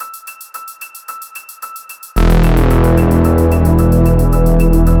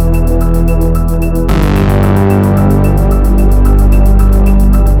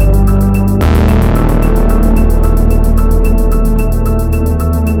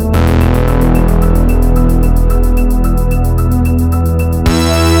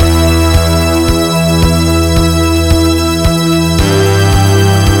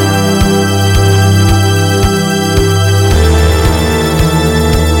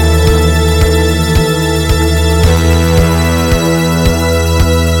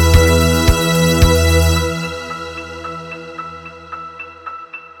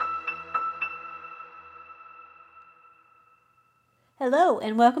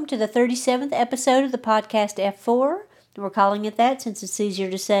and welcome to the 37th episode of the podcast F4. We're calling it that since it's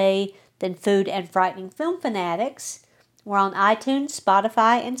easier to say than Food and Frightening Film Fanatics. We're on iTunes,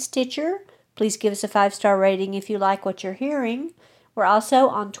 Spotify, and Stitcher. Please give us a 5-star rating if you like what you're hearing. We're also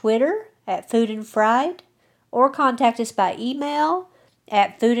on Twitter at Food and Fried, or contact us by email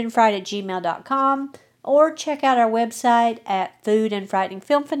at foodandfried@gmail.com, or check out our website at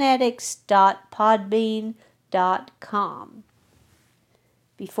foodandfrighteningfilmfanatics.podbean.com.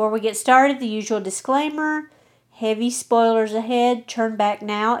 Before we get started, the usual disclaimer: heavy spoilers ahead. Turn back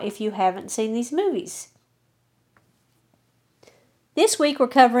now if you haven't seen these movies. This week we're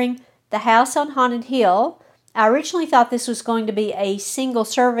covering The House on Haunted Hill. I originally thought this was going to be a single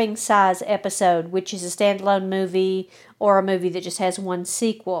serving size episode, which is a standalone movie or a movie that just has one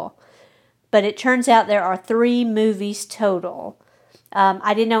sequel. But it turns out there are 3 movies total.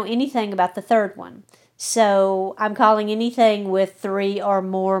 I didn't know anything about the third one. So I'm calling anything with 3 or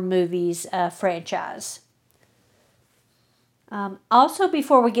more movies a franchise. Also,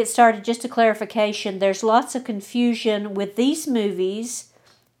 before we get started, just a clarification, there's lots of confusion with these movies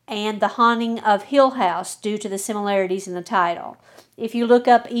and The Haunting of Hill House due to the similarities in the title. If you look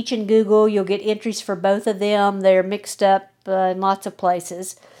up each in Google, you'll get entries for both of them. They're mixed up in lots of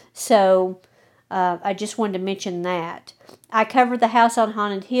places. So I just wanted to mention that. I covered The House on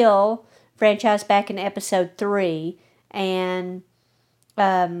Haunted Hill franchise back in episode 3, and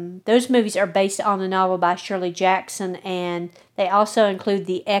those movies are based on the novel by Shirley Jackson, and they also include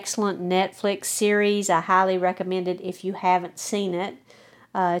the excellent Netflix series. I highly recommend it if you haven't seen it.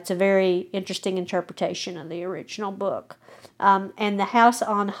 It's a very interesting interpretation of the original book. And The House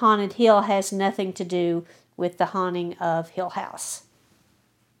on Haunted Hill has nothing to do with The Haunting of Hill House.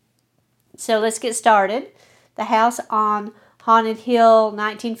 So let's get started. The House on Haunted Hill,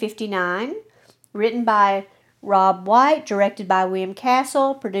 1959, written by Rob White, directed by William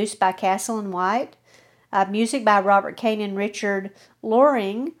Castle, produced by Castle and White. Music by Robert Kane and Richard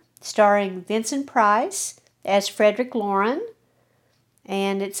Loring, starring Vincent Price as Frederick Loren.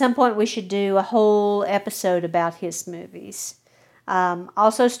 And at some point we should do a whole episode about his movies.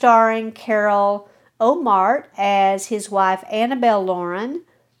 Also starring Carol O'Mart as his wife Annabelle Loren.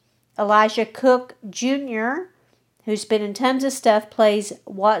 Elijah Cook Jr., who's been in tons of stuff, plays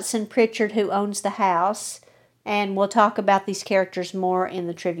Watson Pritchard, who owns the house. And we'll talk about these characters more in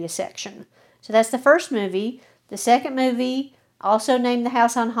the trivia section. So that's the first movie. The second movie, also named The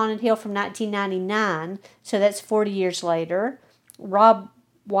House on Haunted Hill, from 1999. So that's 40 years later. Rob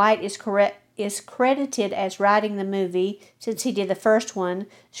White is credited as writing the movie since he did the first one.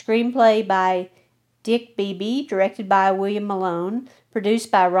 Screenplay by Dick Beebe, directed by William Malone,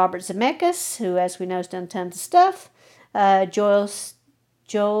 produced by Robert Zemeckis, who, as we know, has done tons of stuff. Joel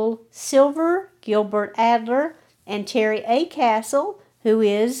Silver, Gilbert Adler, and Terry A. Castle, who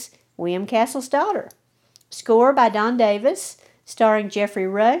is William Castle's daughter. Score by Don Davis, starring Jeffrey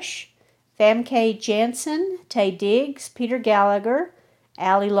Rush, Famke Janssen, Taye Diggs, Peter Gallagher,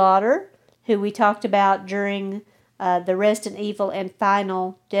 Ali Lauder, who we talked about during the Resident Evil and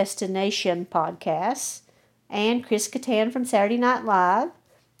Final Destination podcasts, and Chris Kattan from Saturday Night Live,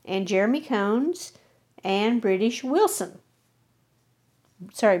 and Jeremy Cones, and Bridget Wilson.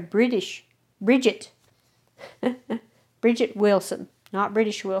 Bridget Wilson, not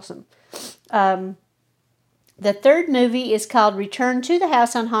British Wilson. The third movie is called Return to the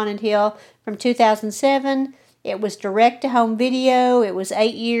House on Haunted Hill from 2007. It was direct-to-home video. It was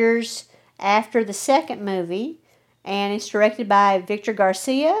 8 years after the second movie. And it's directed by Victor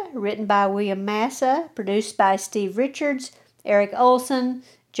Garcia, written by William Massa, produced by Steve Richards, Eric Olson,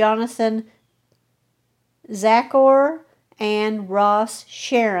 Jonathan Zachor, and Ross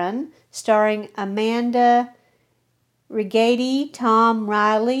Sharon, starring Amanda Righetti, Tom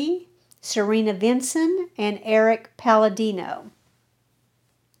Riley, Serena Vinson, and Eric Palladino.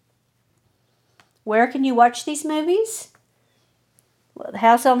 Where can you watch these movies? Well, The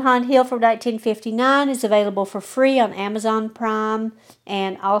House on Haunted Hill from 1959 is available for free on Amazon Prime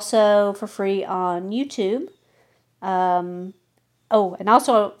and also for free on YouTube. And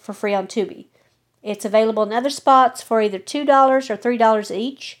also for free on Tubi. It's available in other spots for either $2 or $3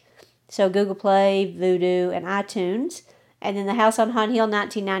 each. So Google Play, Vudu, and iTunes. And then the House on Haunted Hill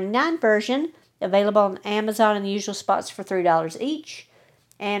 1999 version, available on Amazon in the usual spots for $3 each.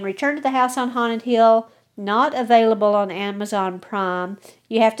 And Return to the House on Haunted Hill, not available on Amazon Prime.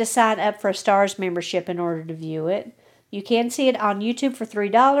 You have to sign up for a Starz membership in order to view it. You can see it on YouTube for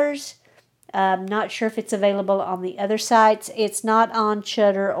 $3. I'm not sure if it's available on the other sites. It's not on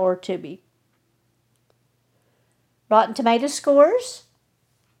Shudder or Tubi. Rotten Tomatoes scores.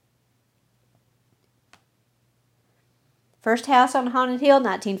 First House on Haunted Hill,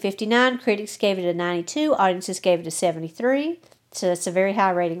 1959. Critics gave it a 92. Audiences gave it a 73. So that's a very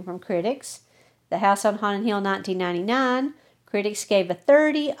high rating from critics. The House on Haunted Hill, 1999. Critics gave a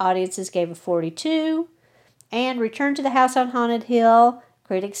 30. Audiences gave a 42. And Return to the House on Haunted Hill,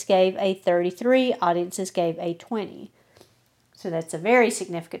 critics gave a 33. Audiences gave a 20. So that's a very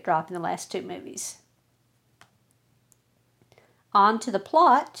significant drop in the last two movies. On to the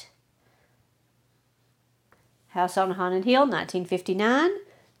plot. House on Haunted Hill, 1959.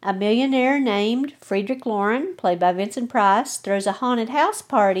 A millionaire named Friedrich Loren, played by Vincent Price, throws a haunted house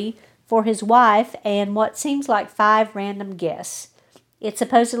party for his wife and what seems like 5 random guests. It's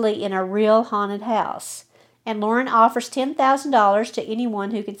supposedly in a real haunted house. And Loren offers $10,000 to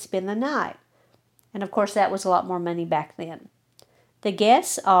anyone who can spend the night. And of course, that was a lot more money back then. The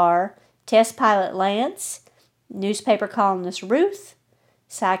guests are test pilot Lance, newspaper columnist Ruth,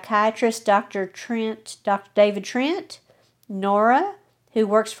 psychiatrist Dr. David Trent, Nora, who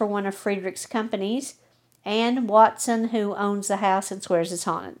works for one of Friedrich's companies, and Watson, who owns the house and swears it's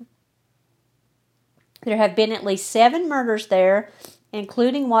haunted. There have been at least 7 murders there,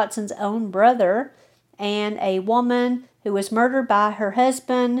 including Watson's own brother and a woman who was murdered by her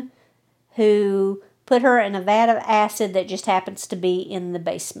husband, who put her in a vat of acid that just happens to be in the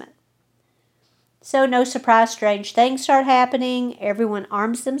basement. So no surprise, strange things start happening. Everyone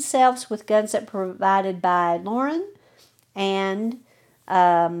arms themselves with guns that were provided by Loren. And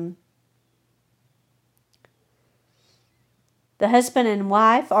the husband and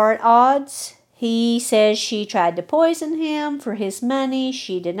wife are at odds. He says she tried to poison him for his money.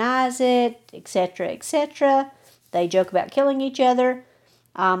 She denies it, etc., etc. They joke about killing each other.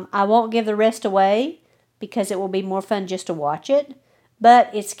 I won't give the rest away because it will be more fun just to watch it.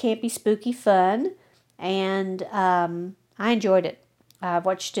 But it's campy, spooky fun, and I enjoyed it. I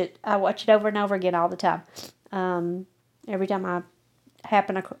watch it over and over again all the time. Every time I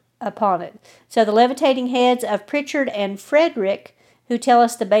happen upon it. So the levitating heads of Pritchard and Frederick, who tell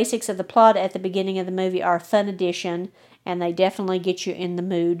us the basics of the plot at the beginning of the movie, are a fun addition, and they definitely get you in the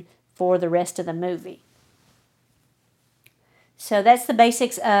mood for the rest of the movie. So that's the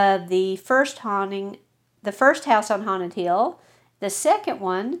basics of the first House on Haunted Hill. The second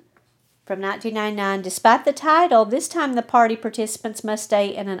one, from 1999, despite the title, this time the party participants must stay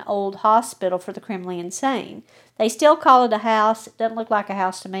in an old hospital for the criminally insane. They still call it a house. It doesn't look like a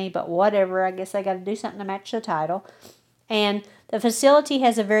house to me, but whatever. I guess they got to do something to match the title. And the facility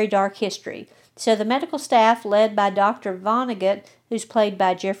has a very dark history. So the medical staff, led by Dr. Vonnegut, who's played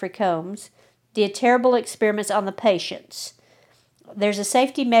by Jeffrey Combs, did terrible experiments on the patients. There's a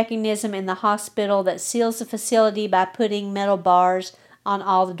safety mechanism in the hospital that seals the facility by putting metal bars on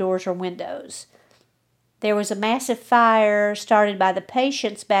all the doors or windows. There was a massive fire started by the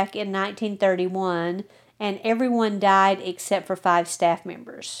patients back in 1931, and everyone died except for 5 staff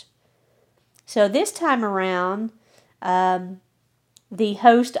members. So this time around, the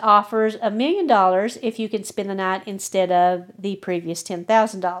host offers $1 million if you can spend the night instead of the previous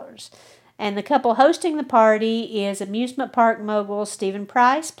 $10,000. And the couple hosting the party is amusement park mogul Stephen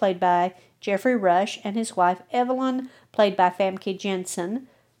Price, played by Jeffrey Rush, and his wife Evelyn, played by Famke Janssen.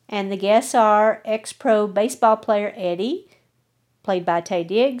 And the guests are ex-pro baseball player Eddie, played by Taye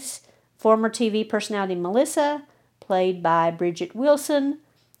Diggs, former TV personality Melissa, played by Bridget Wilson,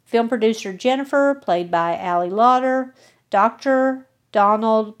 film producer Jennifer, played by Allie Lauder, Dr.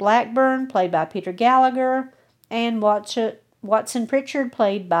 Donald Blackburn, played by Peter Gallagher, and Watson Pritchard,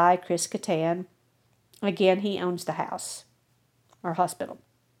 played by Chris Kattan. Again, he owns the house or hospital.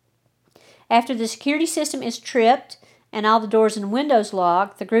 After the security system is tripped and all the doors and windows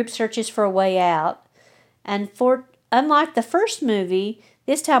locked, the group searches for a way out. And unlike the first movie,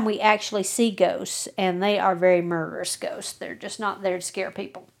 this time we actually see ghosts, and they are very murderous ghosts. They're just not there to scare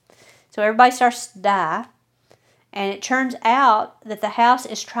people. So everybody starts to die, and it turns out that the house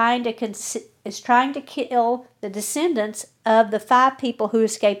is trying to kill the descendants of the 5 people who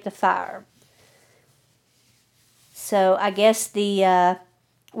escaped the fire. So I guess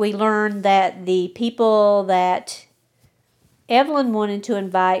we learned that the people that Evelyn wanted to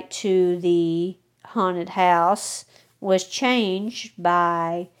invite to the haunted house was changed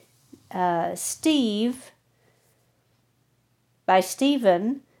by Stephen,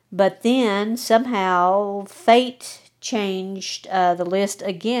 but then somehow fate changed the list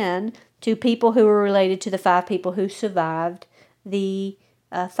again to people who were related to the 5 people who survived the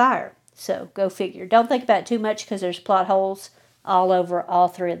fire. So go figure. Don't think about it too much because there's plot holes all over all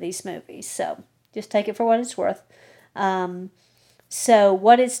 3 of these movies. So just take it for what it's worth. So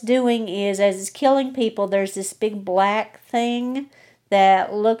what it's doing is, as it's killing people, there's this big black thing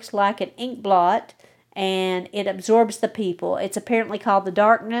that looks like an ink blot, and it absorbs the people. It's apparently called The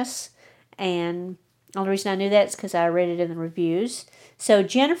Darkness, and the only reason I knew that is because I read it in the reviews. So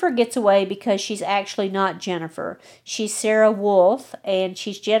Jennifer gets away because she's actually not Jennifer. She's Sarah Wolf, and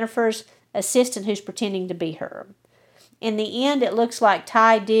she's Jennifer's assistant who's pretending to be her. In the end, it looks like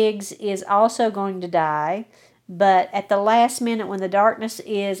Ty Diggs is also going to die, but at the last minute when the darkness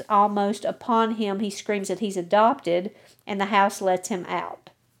is almost upon him, he screams that he's adopted, and the house lets him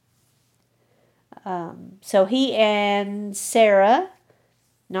out. So he and Sarah,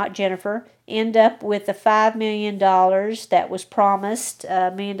 not Jennifer, end up with the $5 million that was promised,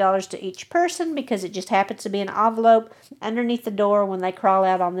 $1 million to each person, because it just happens to be an envelope underneath the door when they crawl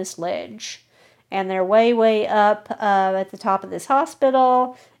out on this ledge. And they're way, way up at the top of this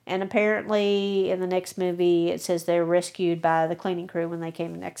hospital, and apparently in the next movie it says they're rescued by the cleaning crew when they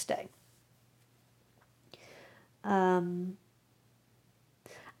came the next day.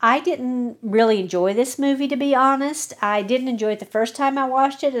 I didn't really enjoy this movie, to be honest. I didn't enjoy it the first time I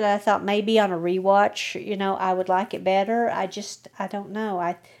watched it, and I thought maybe on a rewatch, I would like it better. I don't know.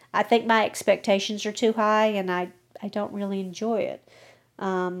 I think my expectations are too high, and I don't really enjoy it.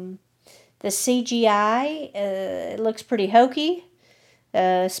 The CGI, it looks pretty hokey,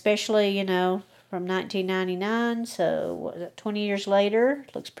 especially, from 1999, so 20 years later,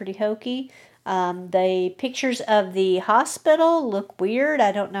 it looks pretty hokey. The pictures of the hospital look weird.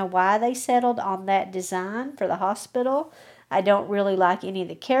 I don't know why they settled on that design for the hospital. I don't really like any of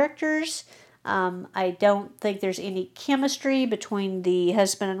the characters. I don't think there's any chemistry between the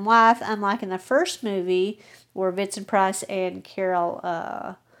husband and wife, unlike in the first movie where Vincent Price and Carol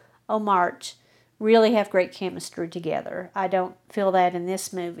Omart really have great chemistry together. I don't feel that in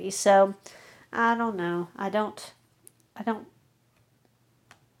this movie. So, I don't know. I don't think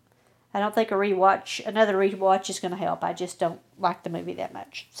another rewatch is going to help. I just don't like the movie that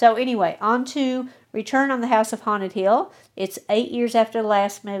much. So anyway, on to Return on the House of Haunted Hill. It's 8 years after the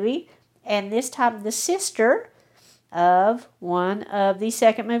last movie, and this time the sister of one of the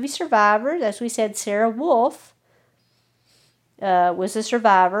second movie survivors, as we said, Sarah Wolf, was a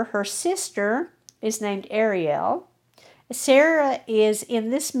survivor. Her sister is named Ariel. Sarah is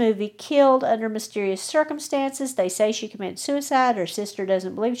in this movie killed under mysterious circumstances. They say she committed suicide. Her sister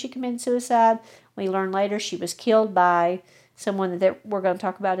doesn't believe she committed suicide. We learn later she was killed by someone that we're going to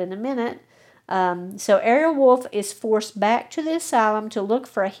talk about in a minute. So Ariel Wolf is forced back to the asylum to look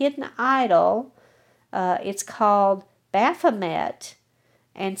for a hidden idol. It's called Baphomet,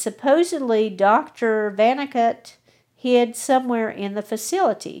 and supposedly Dr. Vonnegut hid somewhere in the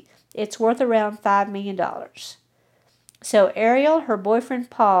facility. It's worth around $5 million. So Ariel, her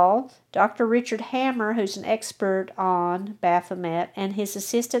boyfriend Paul, Dr. Richard Hammer, who's an expert on Baphomet, and his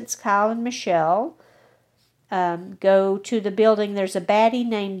assistants Kyle and Michelle go to the building. There's a baddie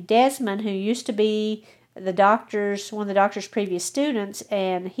named Desmond who used to be one of the doctor's previous students,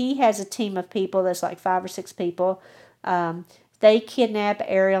 and he has a team of people that's like 5 or 6 people. They kidnap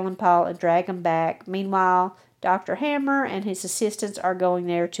Ariel and Paul and drag them back. Meanwhile, Dr. Hammer and his assistants are going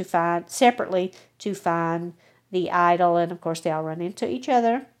there to find the idol, and of course they all run into each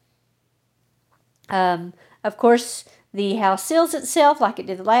other. Of course, the house seals itself like it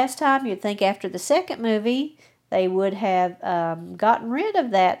did the last time. You'd think after the second movie they would have gotten rid of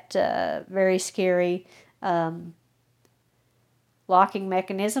that very scary locking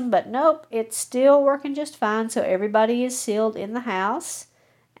mechanism, but nope, it's still working just fine. So everybody is sealed in the house,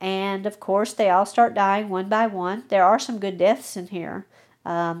 and of course they all start dying one by one. There are some good deaths in here,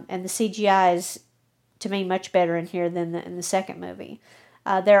 and the CGI is, to me, much better in here than in the second movie.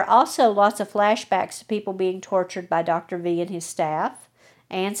 There are also lots of flashbacks to people being tortured by Dr. V and his staff,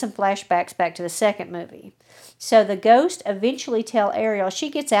 and some flashbacks back to the second movie. So the ghosts eventually tell Ariel, she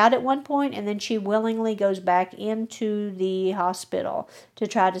gets out at one point, and then she willingly goes back into the hospital to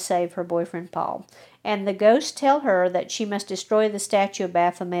try to save her boyfriend Paul. And the ghosts tell her that she must destroy the statue of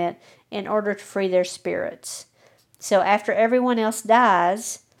Baphomet in order to free their spirits. So after everyone else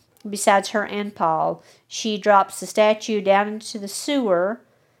dies, besides her and Paul, she drops the statue down into the sewer,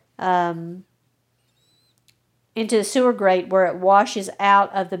 grate where it washes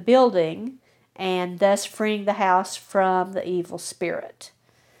out of the building, and thus freeing the house from the evil spirit.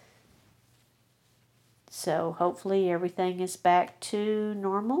 So hopefully everything is back to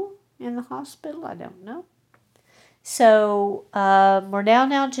normal in the hospital. I don't know. So we're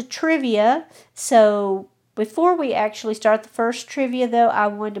now to trivia. So before we actually start the first trivia, though, I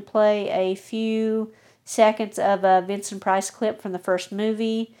wanted to play a few seconds of a Vincent Price clip from the first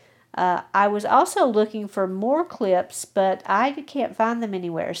movie. I was also looking for more clips, but I can't find them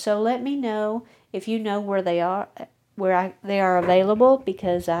anywhere. So let me know if you know where they are available,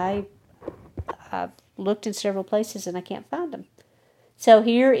 because I looked in several places and I can't find them. So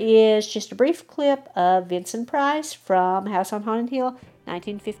here is just a brief clip of Vincent Price from House on Haunted Hill,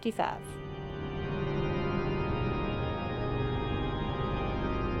 1955.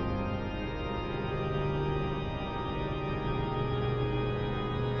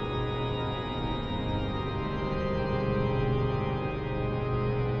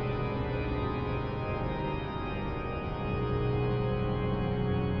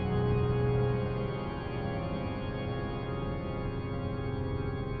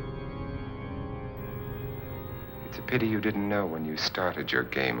 It's a pity you didn't know when you started your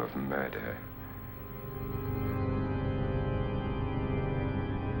game of murder.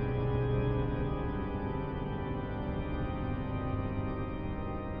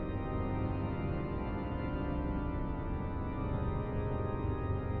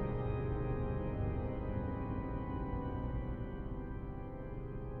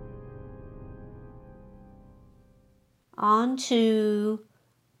 On to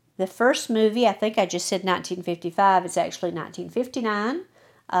the first movie. I think I just said 1955. It's actually 1959.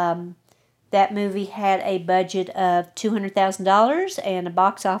 That movie had a budget of $200,000 and a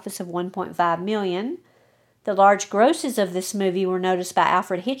box office of $1.5 million. The large grosses of this movie were noticed by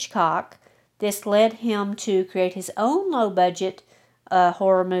Alfred Hitchcock. This led him to create his own low-budget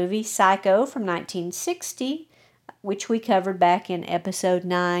horror movie, Psycho, from 1960, which we covered back in episode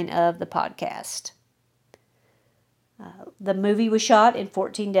 9 of the podcast. The movie was shot in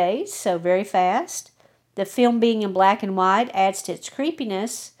 14 days, so very fast. The film being in black and white adds to its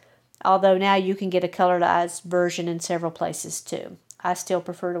creepiness, although now you can get a colorized version in several places too. I still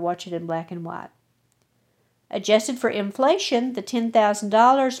prefer to watch it in black and white. Adjusted for inflation, the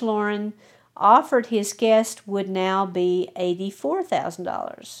 $10,000 Lauren offered his guest would now be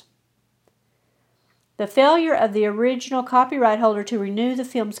 $84,000. The failure of the original copyright holder to renew the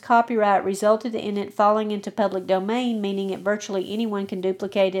film's copyright resulted in it falling into public domain, meaning that virtually anyone can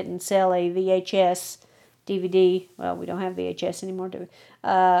duplicate it and sell a VHS, DVD, well, we don't have VHS anymore, do we?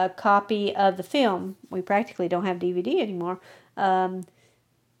 Copy of the film. We practically don't have DVD anymore.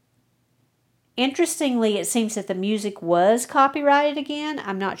 Interestingly, it seems that the music was copyrighted again.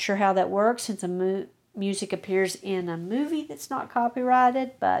 I'm not sure how that works since the music appears in a movie that's not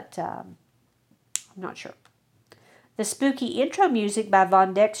copyrighted, but I'm not sure. The spooky intro music by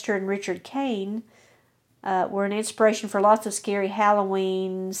Von Dexter and Richard Kane were an inspiration for lots of scary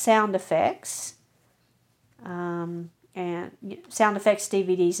Halloween sound effects. And sound effects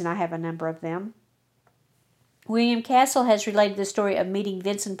DVDs, and I have a number of them. William Castle has related the story of meeting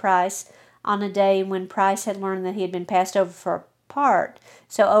Vincent Price on a day when Price had learned that he had been passed over for a part.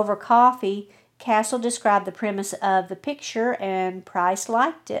 So over coffee, Castle described the premise of the picture, and Price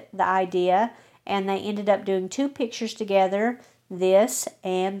liked it, the idea, and they ended up doing 2 pictures together, this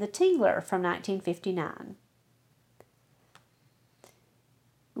and The Tingler from 1959.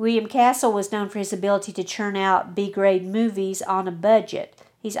 William Castle was known for his ability to churn out B-grade movies on a budget.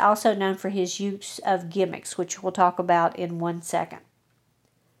 He's also known for his use of gimmicks, which we'll talk about in 1 second.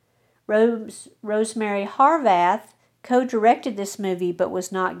 Rosemary Harvath co-directed this movie but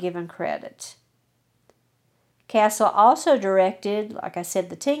was not given credit. Castle also directed, like I said,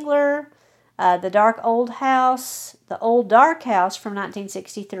 The Tingler, The Old Dark House from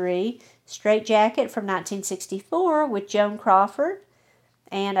 1963, Straight Jacket from 1964 with Joan Crawford,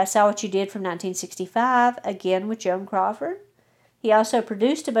 and I Saw What You Did from 1965, again with Joan Crawford. He also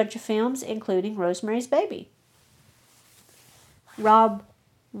produced a bunch of films, including Rosemary's Baby. Rob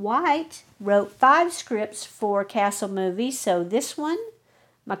White wrote 5 scripts for Castle movies, so this one,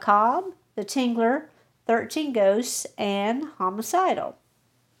 Macabre, The Tingler, 13 Ghosts, and Homicidal.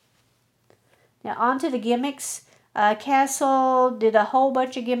 Now on to the gimmicks. Castle did a whole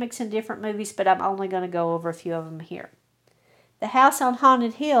bunch of gimmicks in different movies, but I'm only going to go over a few of them here. The House on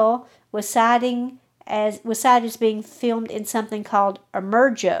Haunted Hill was cited as being filmed in something called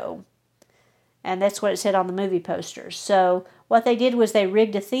Emergo, and that's what it said on the movie posters. So what they did was they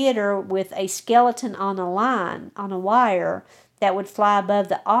rigged a theater with a skeleton on a wire, that would fly above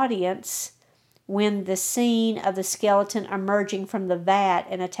the audience when the scene of the skeleton emerging from the vat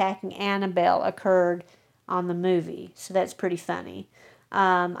and attacking Annabelle occurred on the movie. So that's pretty funny.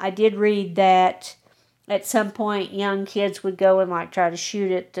 I did read that at some point young kids would go and try to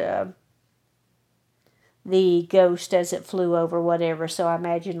shoot at the ghost as it flew over, whatever. So I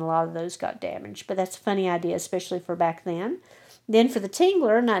imagine a lot of those got damaged. But that's a funny idea, especially for back then. Then for The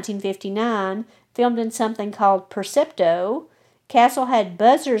Tingler, 1959, filmed in something called Percepto, Castle had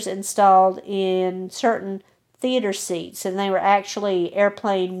buzzers installed in certain theater seats, and they were actually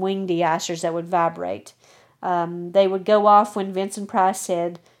airplane wing deicers that would vibrate. They would go off when Vincent Price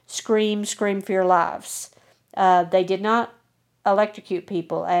said, Scream, Scream for Your Lives. They did not electrocute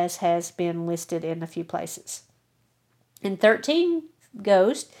people, as has been listed in a few places. In 13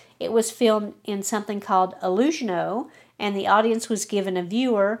 Ghosts, it was filmed in something called Illusiono, and the audience was given a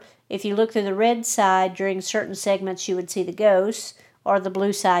viewer. If you look through the red side during certain segments, you would see the ghosts, or the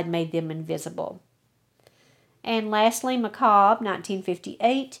blue side made them invisible. And lastly, Macabre,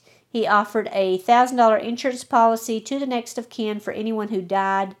 1958. He offered a $1,000 insurance policy to the next of kin for anyone who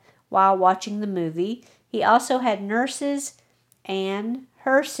died while watching the movie. He also had nurses and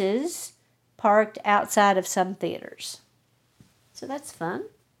hearses parked outside of some theaters. So that's fun.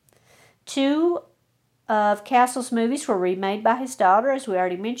 2 of Castle's movies were remade by his daughter, as we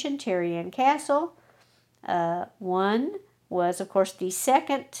already mentioned, Terry Ann Castle. One was, of course, the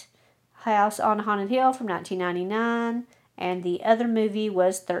second House on Haunted Hill from 1999, and the other movie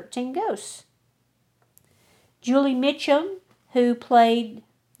was 13 Ghosts. Julie Mitchum, who played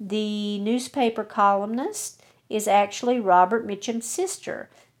the newspaper columnist, is actually Robert Mitchum's sister.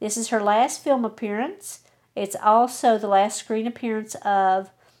 This is her last film appearance. It's also the last screen appearance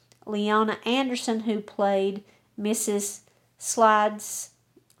of Leona Anderson, who played Mrs. Slides,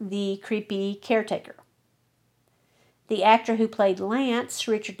 the creepy caretaker. The actor who played Lance,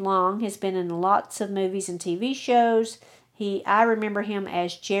 Richard Long, has been in lots of movies and TV shows. I remember him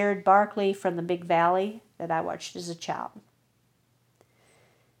as Jared Barkley from The Big Valley that I watched as a child.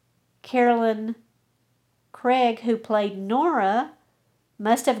 Carolyn Craig, who played Nora,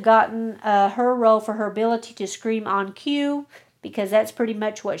 must have gotten her role for her ability to scream on cue, because that's pretty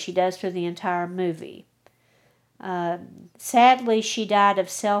much what she does through the entire movie. Sadly, she died of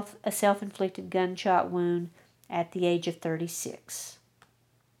a self-inflicted gunshot wound at the age of 36.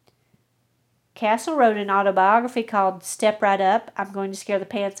 Castle wrote an autobiography called Step Right Up, I'm Going to Scare the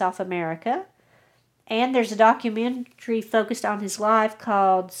Pants Off America. And there's a documentary focused on his life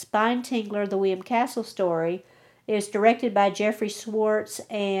called Spine Tingler, The William Castle Story. It was directed by Jeffrey Schwartz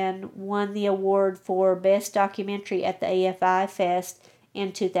and won the award for Best Documentary at the AFI Fest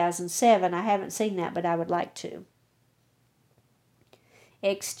in 2007. I haven't seen that, but I would like to.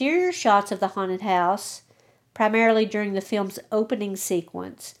 Exterior shots of the haunted house, primarily during the film's opening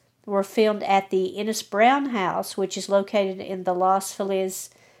sequence, were filmed at the Ennis Brown House, which is located in the Los Feliz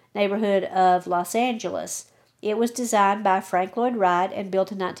neighborhood of Los Angeles. It was designed by Frank Lloyd Wright and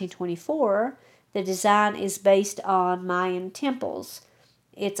built in 1924. The design is based on Mayan temples.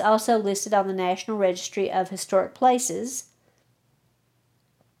 It's also listed on the National Registry of Historic Places.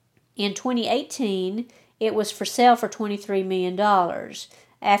 In 2018, it was for sale for $23 million.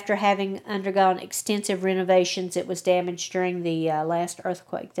 After having undergone extensive renovations, it was damaged during the last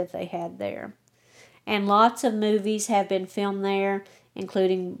earthquake that they had there. And lots of movies have been filmed there,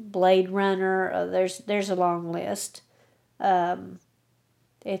 including Blade Runner. There's a long list.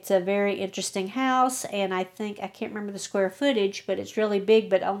 It's a very interesting house, and I can't remember the square footage, but it's really big,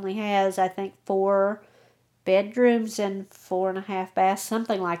 but only has, I think, 4 bedrooms and 4.5 baths,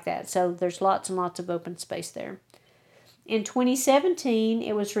 something like that. So there's lots and lots of open space there. In 2017,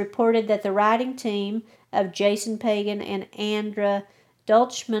 it was reported that the writing team of Jason Pagan and Andra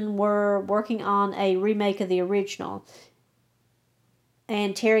Dulchman were working on a remake of the original.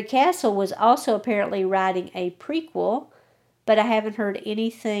 And Terry Castle was also apparently writing a prequel, but I haven't heard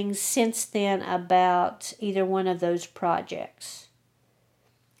anything since then about either one of those projects.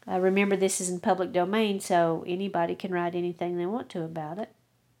 Remember, this is in public domain, so anybody can write anything they want to about it,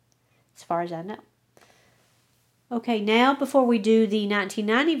 as far as I know. Okay, now before we do the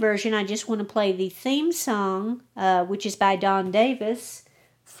 1990 version, I just want to play the theme song, which is by Don Davis,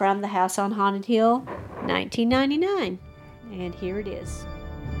 from The House on Haunted Hill, 1999. And here it is.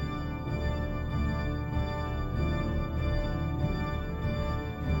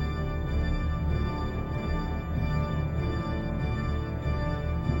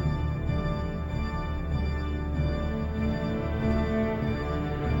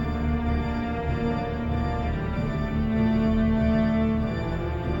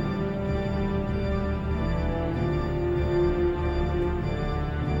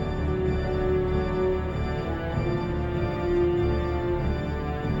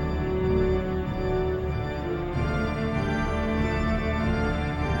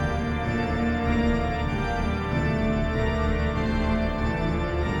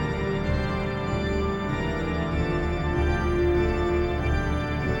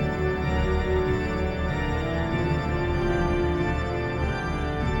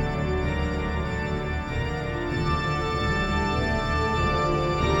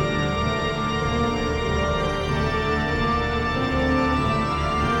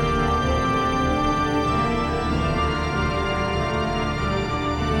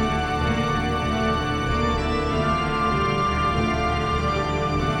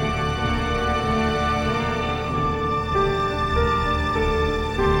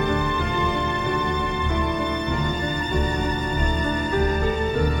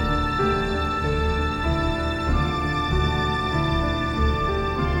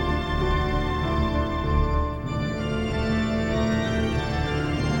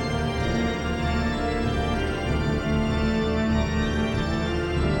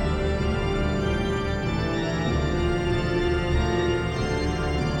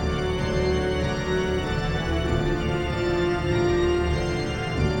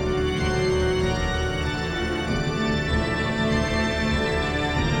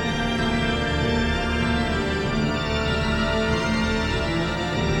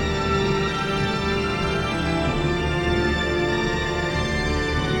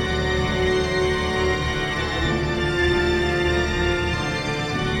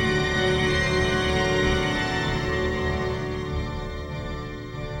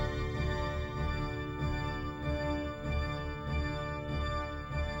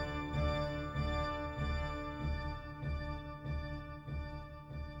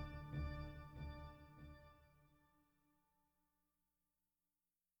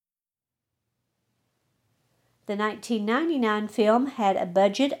 The 1999 film had a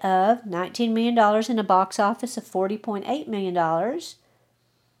budget of $19 million and a box office of $40.8 million.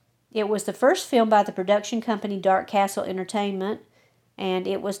 It was the first film by the production company Dark Castle Entertainment, and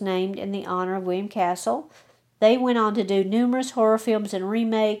it was named in the honor of William Castle. They went on to do numerous horror films and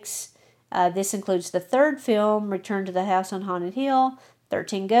remakes. This includes the third film, Return to the House on Haunted Hill,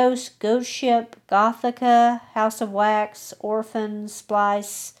 13 Ghosts, Ghost Ship, Gothica, House of Wax, Orphan,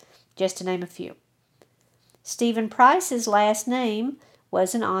 Splice, just to name a few. Stephen Price's last name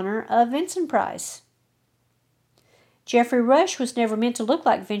was in honor of Vincent Price. Geoffrey Rush was never meant to look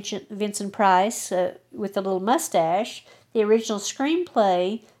like Vincent Price with a little mustache. The original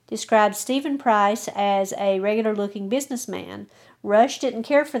screenplay described Stephen Price as a regular-looking businessman. Rush didn't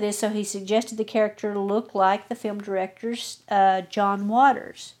care for this, so he suggested the character look like the film director's John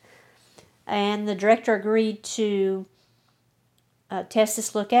Waters. And the director agreed to test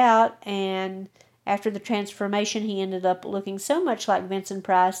this look out, and after the transformation, he ended up looking so much like Vincent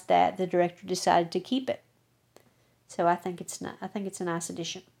Price that the director decided to keep it. So I think it's a nice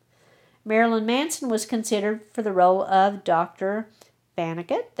addition. Marilyn Manson was considered for the role of Dr.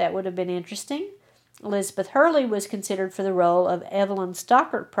 Vonnegut. That would have been interesting. Elizabeth Hurley was considered for the role of Evelyn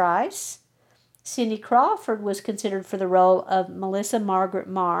Stockard Price. Cindy Crawford was considered for the role of Melissa Margaret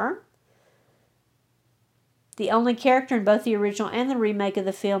Marr. The only character in both the original and the remake of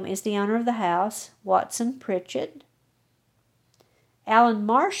the film is the owner of the house, Watson Pritchett. Alan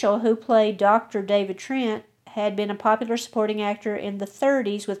Marshall, who played Dr. David Trent, had been a popular supporting actor in the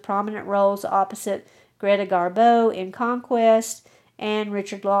 30s with prominent roles opposite Greta Garbo in Conquest and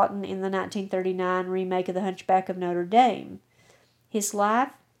Richard Lawton in the 1939 remake of The Hunchback of Notre Dame. His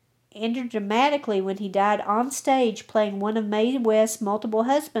life ended dramatically when he died on stage playing one of Mae West's multiple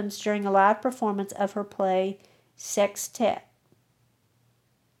husbands during a live performance of her play Sextet.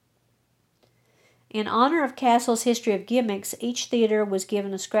 In honor of Castle's history of gimmicks, each theater was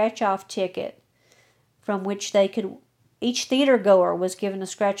given a scratch-off ticket from which each theater goer was given a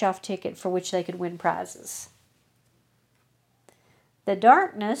scratch-off ticket for which they could win prizes. The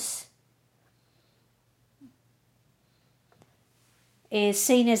Darkness is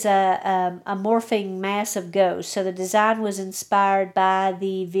seen as a morphing mass of ghosts. So the design was inspired by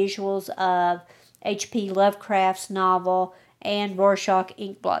the visuals of H.P. Lovecraft's novel and Rorschach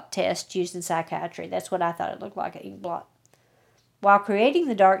inkblot test used in psychiatry. That's what I thought it looked like, an inkblot. While creating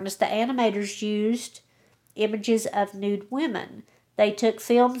The Darkness, the animators used images of nude women. They took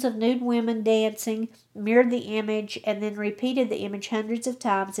films of nude women dancing, mirrored the image, and then repeated the image hundreds of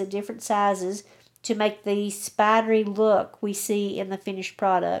times in different sizes to make the spidery look we see in the finished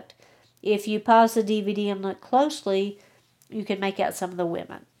product. If you pause the DVD and look closely, you can make out some of the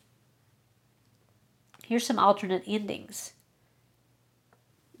women. Here's some alternate endings.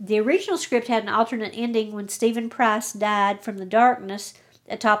 The original script had an alternate ending when Stephen Price died from the darkness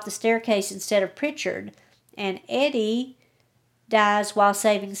atop the staircase instead of Pritchard, and Eddie dies while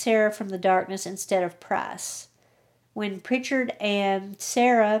saving Sarah from the darkness instead of Price. When Pritchard and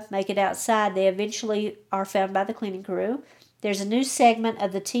Sarah make it outside, they eventually are found by the cleaning crew. There's a new segment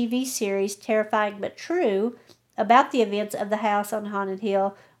of the TV series Terrifying But True about the events of the house on Haunted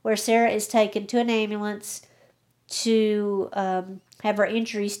Hill, where Sarah is taken to an ambulance to have her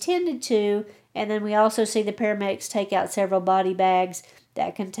injuries tended to, and then we also see the paramedics take out several body bags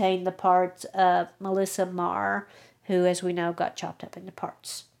that contain the parts of Melissa Marr, who, as we know, got chopped up into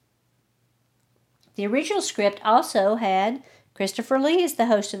parts. The original script also had Christopher Lee as the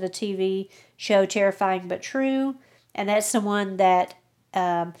host of the TV show Terrifying But True, and that's the one that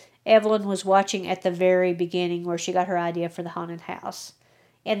Evelyn was watching at the very beginning where she got her idea for the haunted house.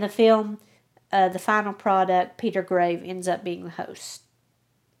 In the film, the final product, Peter Grave ends up being the host.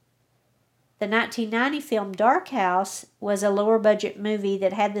 The 1990 film Dark House was a lower-budget movie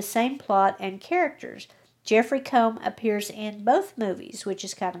that had the same plot and characters. Jeffrey Combs appears in both movies, which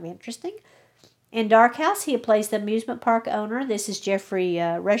is kind of interesting. In Dark House, he plays the amusement park owner. This is Geoffrey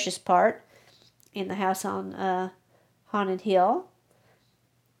Rush's part in the house on Haunted Hill.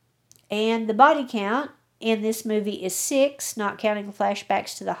 And the body count in this movie is 6, not counting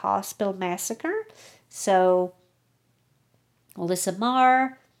flashbacks to the hospital massacre. So, Melissa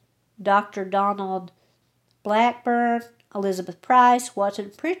Marr, Dr. Donald Blackburn, Elizabeth Price,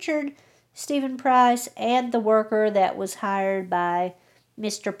 Watson Pritchard, Stephen Price, and the worker that was hired by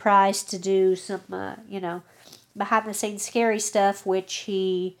Mr. Price to do some, behind-the-scenes scary stuff, which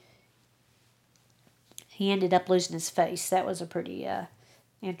he ended up losing his face. That was a pretty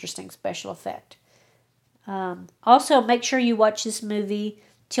interesting special effect. Also, make sure you watch this movie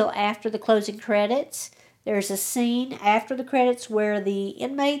till after the closing credits. There's a scene after the credits where the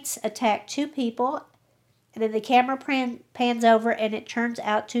inmates attack 2 people And then the camera pans over, and it turns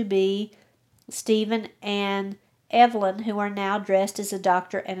out to be Stephen and Evelyn, who are now dressed as a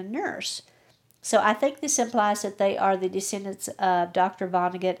doctor and a nurse. So I think this implies that they are the descendants of Dr.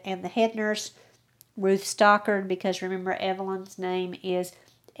 Vonnegut and the head nurse, Ruth Stockard, because remember, Evelyn's name is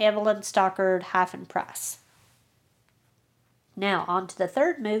Evelyn Stockard-Price. Now, on to the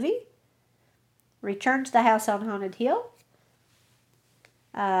third movie, Return to the House on Haunted Hill.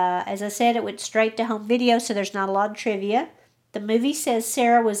 As I said, it went straight to home video, so there's not a lot of trivia. The movie says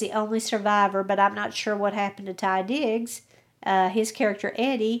Sarah was the only survivor, but I'm not sure what happened to Ty Diggs. His character,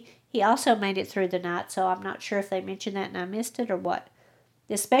 Eddie, he also made it through the night, so I'm not sure if they mentioned that and I missed it or what.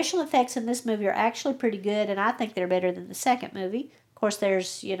 The special effects in this movie are actually pretty good, and I think they're better than the second movie. Of course,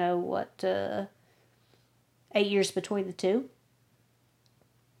 there's, 8 years between the two.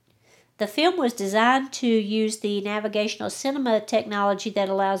 The film was designed to use the navigational cinema technology that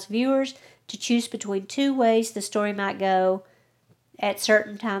allows viewers to choose between two ways the story might go at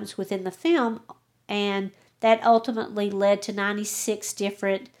certain times within the film, and that ultimately led to 96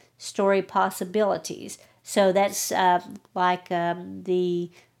 different story possibilities. So that's like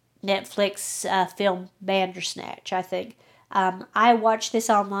the Netflix film Bandersnatch, I think. I watched this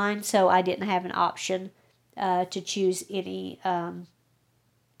online, so I didn't have an option to choose any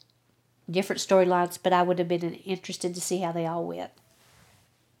different storylines, but I would have been interested to see how they all went.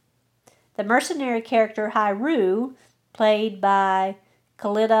 The mercenary character Hyru, played by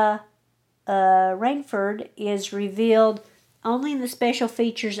Kalida Rainford, is revealed only in the special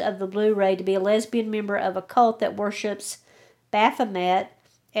features of the Blu-ray to be a lesbian member of a cult that worships Baphomet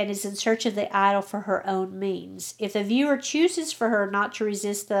and is in search of the idol for her own means. If the viewer chooses for her not to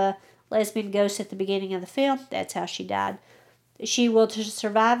resist the lesbian ghost at the beginning of the film, that's how she died. She will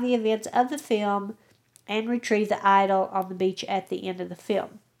survive the events of the film and retrieve the idol on the beach at the end of the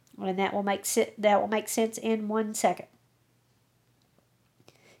film. And that will make sense in 1 second.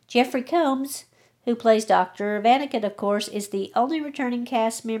 Jeffrey Combs, who plays Dr. Vonnegut, of course, is the only returning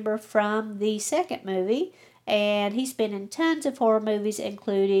cast member from the second movie, and he's been in tons of horror movies,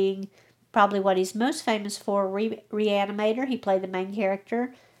 including probably what he's most famous for, Reanimator. He played the main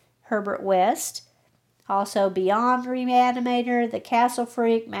character, Herbert West. Also, Beyond Reanimator, The Castle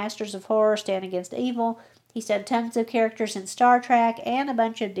Freak, Masters of Horror, Stand Against Evil. He's done tons of characters in Star Trek and a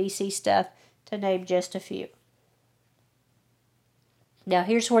bunch of DC stuff, to name just a few. Now,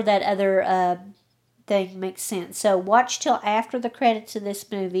 here's where that other thing makes sense. So, watch till after the credits of this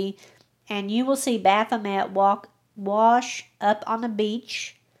movie, and you will see Baphomet wash up on a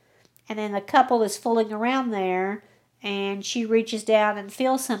beach, and then the couple is fooling around there, and she reaches down and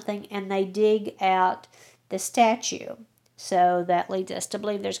feels something, and they dig out the statue. So that leads us to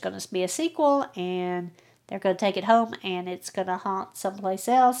believe there's going to be a sequel, and they're going to take it home, and it's going to haunt someplace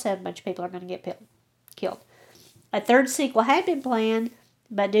else, and a bunch of people are going to get killed. A third sequel had been planned,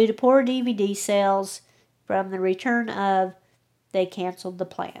 but due to poor DVD sales from the return of, they canceled the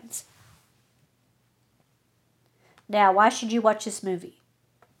plans. Now, why should you watch this movie?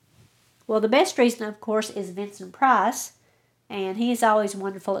 Well, the best reason, of course, is Vincent Price, and he is always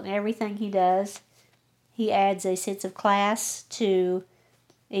wonderful in everything he does. He adds a sense of class to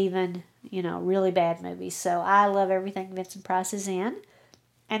even, really bad movies. So I love everything Vincent Price is in.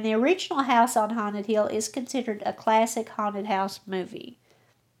 And the original House on Haunted Hill is considered a classic haunted house movie.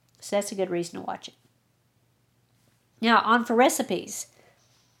 So that's a good reason to watch it. Now, on for recipes.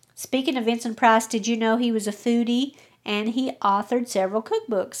 Speaking of Vincent Price, did you know he was a foodie? And he authored several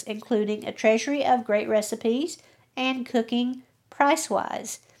cookbooks, including A Treasury of Great Recipes and Cooking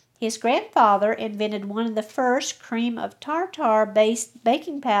Pricewise. His grandfather invented one of the first cream of tartar-based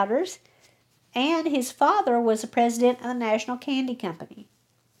baking powders, and his father was the president of the National Candy Company.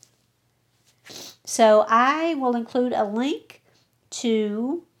 So I will include a link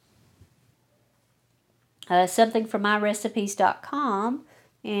to something from myrecipes.com,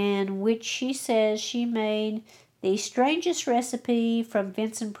 in which she says she made the strangest recipe from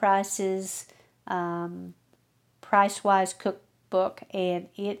Vincent Price's Pricewise cookbook, and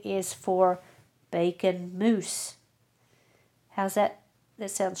it is for bacon mousse. How's that? That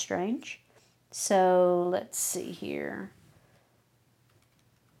sounds strange. So let's see here.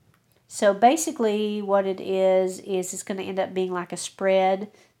 So basically what it is it's going to end up being like a spread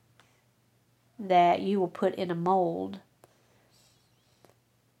that you will put in a mold.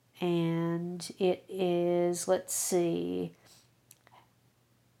 And it is, let's see,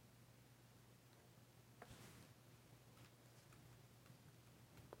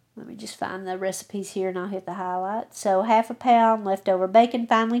 let me just find the recipes here and I'll hit the highlight. So 1/2 pound leftover bacon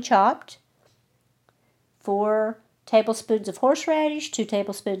finely chopped, 4 tablespoons of horseradish, 2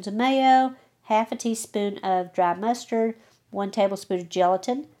 tablespoons of mayo, half a teaspoon of dry mustard, 1 tablespoon of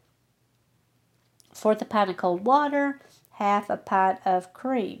gelatin, 1/4 pint of cold water, half a pint of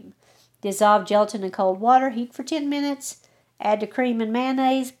cream. Dissolve gelatin in cold water, heat for 10 minutes, add the cream and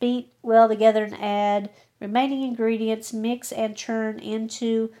mayonnaise, beat well together and add remaining ingredients, mix and churn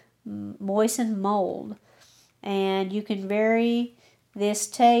into moistened mold. And you can vary this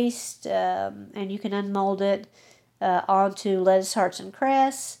taste and you can unmold it onto lettuce, hearts, and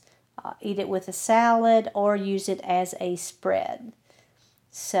cress, eat it with a salad, or use it as a spread.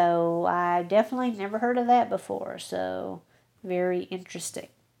 So I definitely never heard of that before, so very interesting.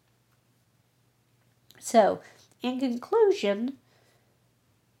 So, in conclusion,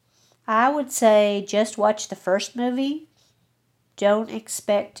 I would say just watch the first movie. Don't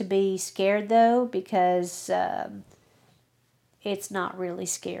expect to be scared though, because it's not really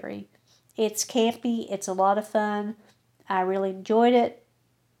scary. It's campy, it's a lot of fun. I really enjoyed it,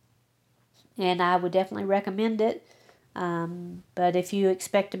 and I would definitely recommend it. But if you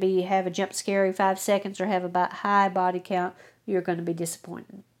expect to have a jump scare every 5 seconds or have a high body count, you're going to be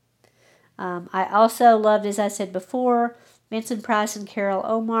disappointed. I also loved, as I said before, Vincent Price and Carol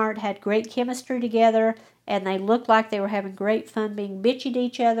Ohmart had great chemistry together, and they looked like they were having great fun being bitchy to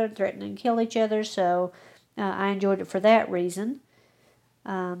each other and threatening to kill each other, so I enjoyed it for that reason.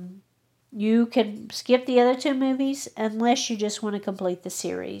 You can skip the other 2 movies unless you just want to complete the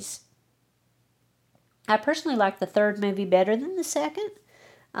series. I personally liked the 3rd movie better than the 2nd.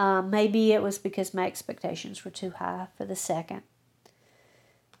 Maybe it was because my expectations were too high for the 2nd.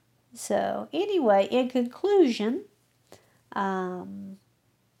 So, anyway, in conclusion,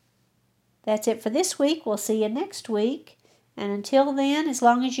 that's it for this week. We'll see you next week. And until then, as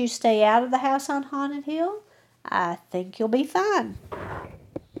long as you stay out of the house on Haunted Hill, I think you'll be fine.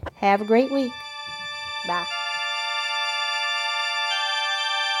 Have a great week. Bye.